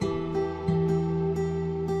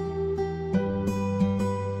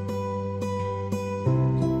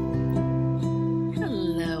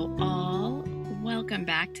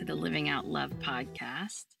back to the Living Out Love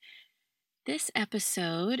podcast. This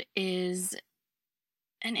episode is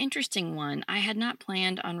an interesting one. I had not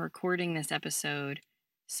planned on recording this episode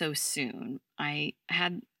so soon. I'm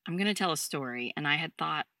going to tell a story, and I had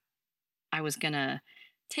thought I was going to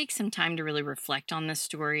take some time to really reflect on this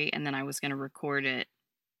story, and then I was going to record it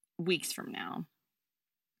weeks from now.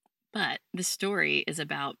 But the story is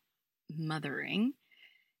about mothering.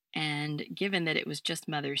 And given that it was just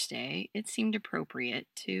Mother's Day, it seemed appropriate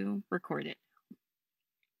to record it.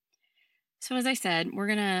 So as I said, I'm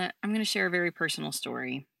going to share a very personal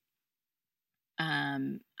story.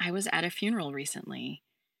 I was at a funeral recently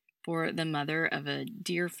for the mother of a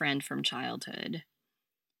dear friend from childhood.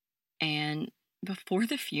 And before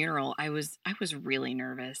the funeral, I was really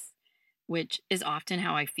nervous, which is often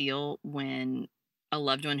how I feel when a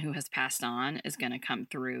loved one who has passed on is going to come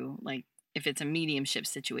through. Like, if it's a mediumship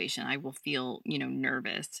situation, I will feel,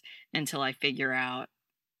 nervous until I figure out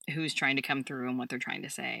who's trying to come through and what they're trying to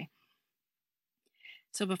say.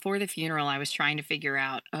 So before the funeral, I was trying to figure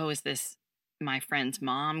out, is this my friend's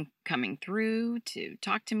mom coming through to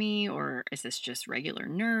talk to me, or is this just regular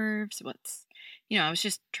nerves? I was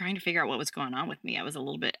just trying to figure out what was going on with me. I was a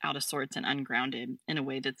little bit out of sorts and ungrounded in a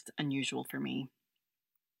way that's unusual for me.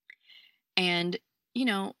 And,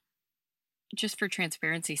 just for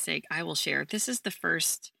transparency's sake, I will share, this is the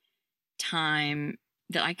first time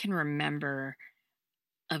that I can remember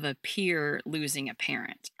of a peer losing a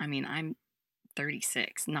parent. I mean, I'm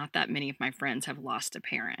 36. Not that many of my friends have lost a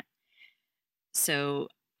parent. So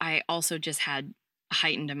I also just had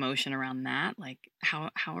heightened emotion around that. Like,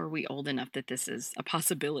 how are we old enough that this is a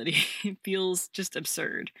possibility? It feels just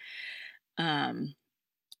absurd.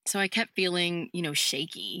 So I kept feeling,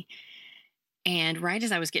 shaky. And right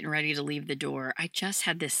as I was getting ready to leave the door, I just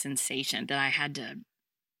had this sensation that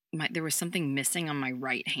there was something missing on my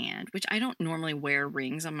right hand, which I don't normally wear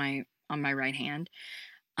rings on my right hand.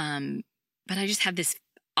 But I just had this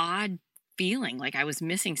odd feeling like I was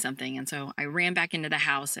missing something. And so I ran back into the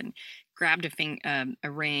house and grabbed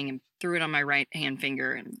a ring and threw it on my right hand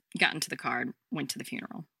finger and got into the car and went to the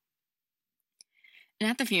funeral. And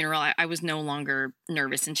at the funeral, I was no longer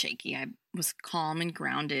nervous and shaky. I was calm and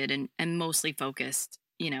grounded and mostly focused,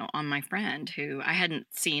 on my friend who I hadn't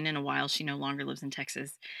seen in a while. She no longer lives in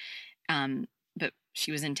Texas. But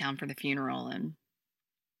she was in town for the funeral. And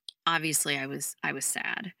obviously I was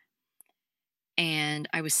sad. And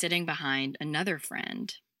I was sitting behind another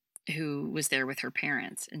friend who was there with her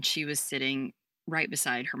parents. And she was sitting right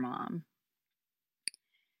beside her mom.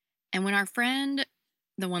 And when our friend,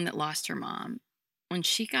 the one that lost her mom, when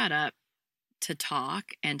she got up to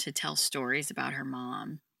talk and to tell stories about her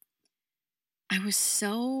mom, I was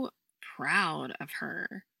so proud of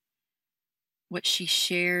her. What she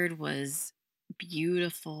shared was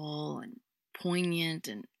beautiful and poignant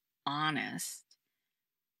and honest.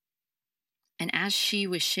 And as she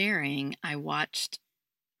was sharing, I watched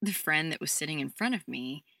the friend that was sitting in front of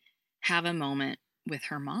me have a moment with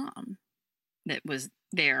her mom that was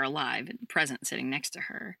there alive and present sitting next to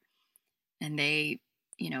her. And they,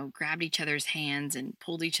 grabbed each other's hands and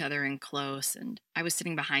pulled each other in close. And I was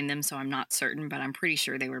sitting behind them, so I'm not certain, but I'm pretty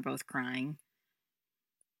sure they were both crying.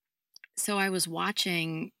 So I was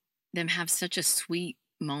watching them have such a sweet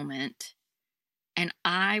moment. And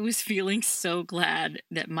I was feeling so glad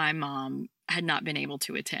that my mom had not been able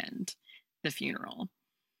to attend the funeral.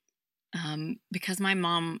 Because my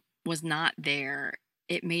mom was not there,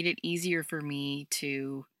 it made it easier for me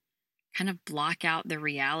to kind of block out the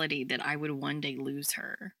reality that I would one day lose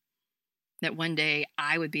her, that one day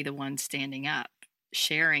I would be the one standing up,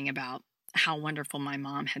 sharing about how wonderful my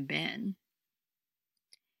mom had been.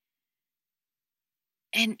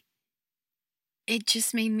 And it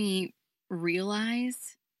just made me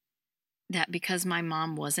realize that because my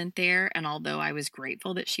mom wasn't there, and although I was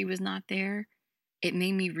grateful that she was not there, it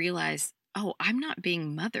made me realize, I'm not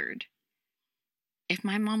being mothered. If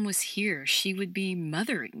my mom was here, she would be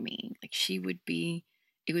mothering me. Like, it would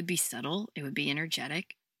be subtle, it would be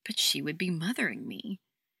energetic, but she would be mothering me.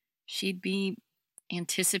 She'd be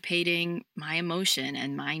anticipating my emotion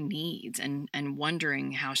and my needs and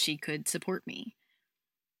wondering how she could support me.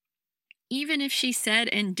 Even if she said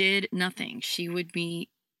and did nothing, she would be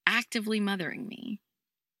actively mothering me.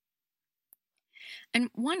 And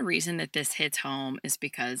one reason that this hits home is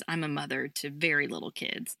because I'm a mother to very little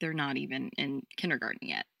kids. They're not even in kindergarten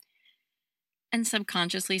yet. And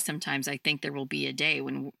subconsciously, sometimes I think there will be a day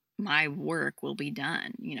when my work will be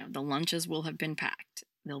done. The lunches will have been packed.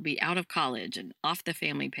 They'll be out of college and off the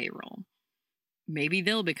family payroll. Maybe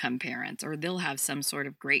they'll become parents, or they'll have some sort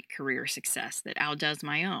of great career success that outdoes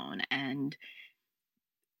my own. And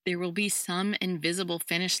There will be some invisible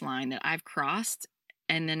finish line that I've crossed,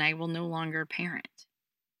 and then I will no longer parent.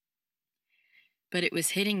 But it was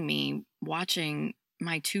hitting me watching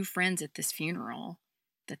my two friends at this funeral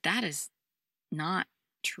that that is not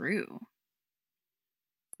true.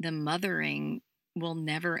 The mothering will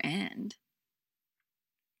never end.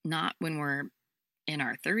 Not when we're in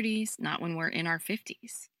our 30s, not when we're in our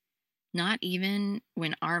 50s, not even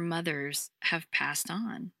when our mothers have passed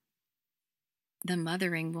on. The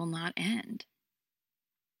mothering will not end.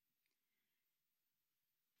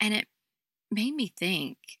 And it made me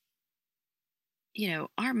think,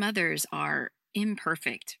 our mothers are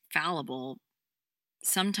imperfect, fallible,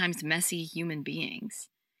 sometimes messy human beings.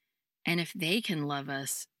 And if they can love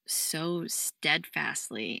us so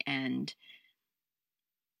steadfastly and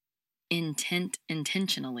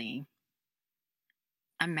intentionally,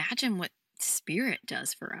 imagine what Spirit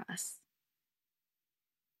does for us.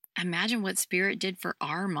 Imagine what Spirit did for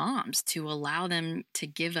our moms to allow them to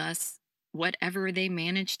give us whatever they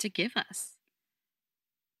managed to give us.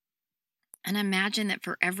 And imagine that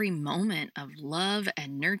for every moment of love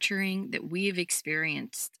and nurturing that we have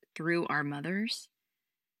experienced through our mothers,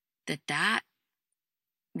 that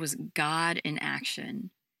was God in action.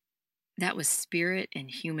 That was Spirit in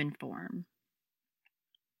human form.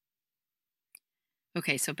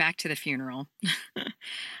 Okay, so back to the funeral.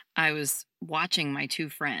 I was watching my two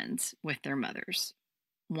friends with their mothers,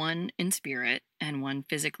 one in spirit and one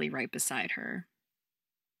physically right beside her.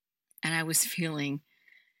 And I was feeling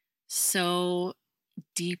so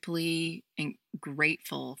deeply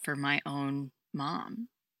grateful for my own mom,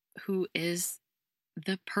 who is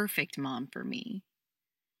the perfect mom for me.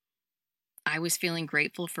 I was feeling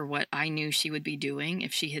grateful for what I knew she would be doing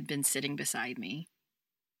if she had been sitting beside me.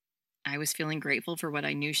 I was feeling grateful for what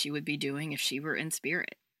I knew she would be doing if she were in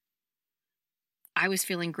spirit. I was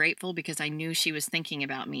feeling grateful because I knew she was thinking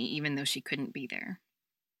about me even though she couldn't be there.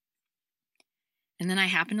 And then I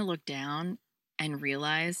happened to look down and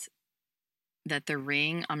realize that the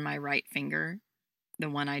ring on my right finger, the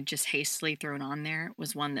one I'd just hastily thrown on there,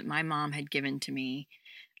 was one that my mom had given to me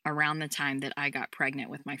around the time that I got pregnant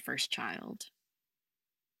with my first child.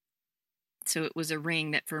 So it was a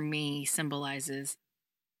ring that for me symbolizes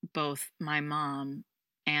both my mom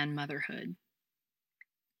and motherhood.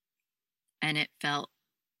 And it felt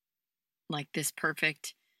like this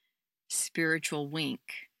perfect spiritual wink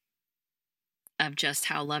of just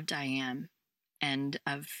how loved I am and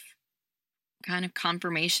of kind of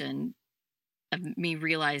confirmation of me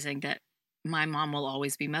realizing that my mom will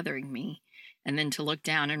always be mothering me. And then to look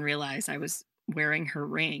down and realize I was wearing her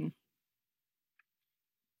ring.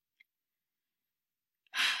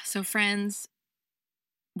 So, friends,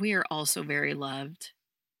 we are also very loved.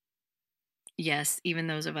 Yes, even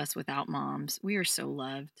those of us without moms, we are so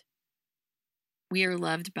loved. We are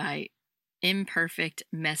loved by imperfect,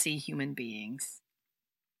 messy human beings.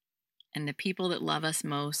 And the people that love us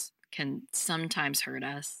most can sometimes hurt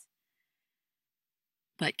us.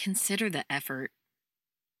 But consider the effort.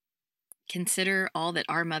 Consider all that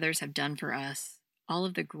our mothers have done for us, all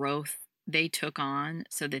of the growth they took on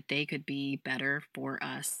so that they could be better for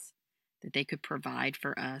us, that they could provide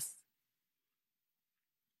for us.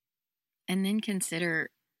 And then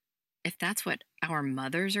consider if that's what our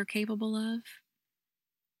mothers are capable of,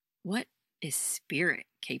 what is Spirit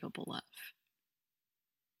capable of?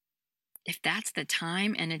 If that's the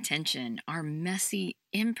time and attention our messy,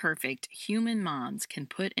 imperfect human moms can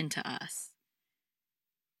put into us,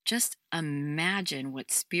 just imagine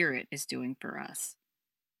what Spirit is doing for us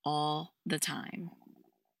all the time.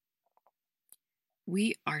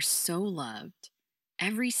 We are so loved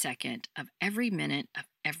every second of every minute of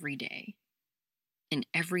every day, in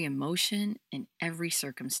every emotion, in every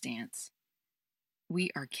circumstance. We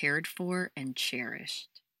are cared for and cherished.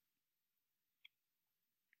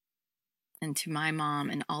 And to my mom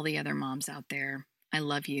and all the other moms out there, I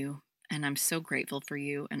love you, and I'm so grateful for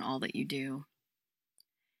you and all that you do.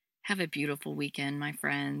 Have a beautiful weekend, my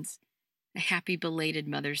friends. A happy belated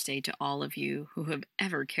Mother's Day to all of you who have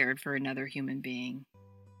ever cared for another human being.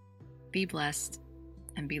 Be blessed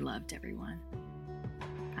and be loved, everyone.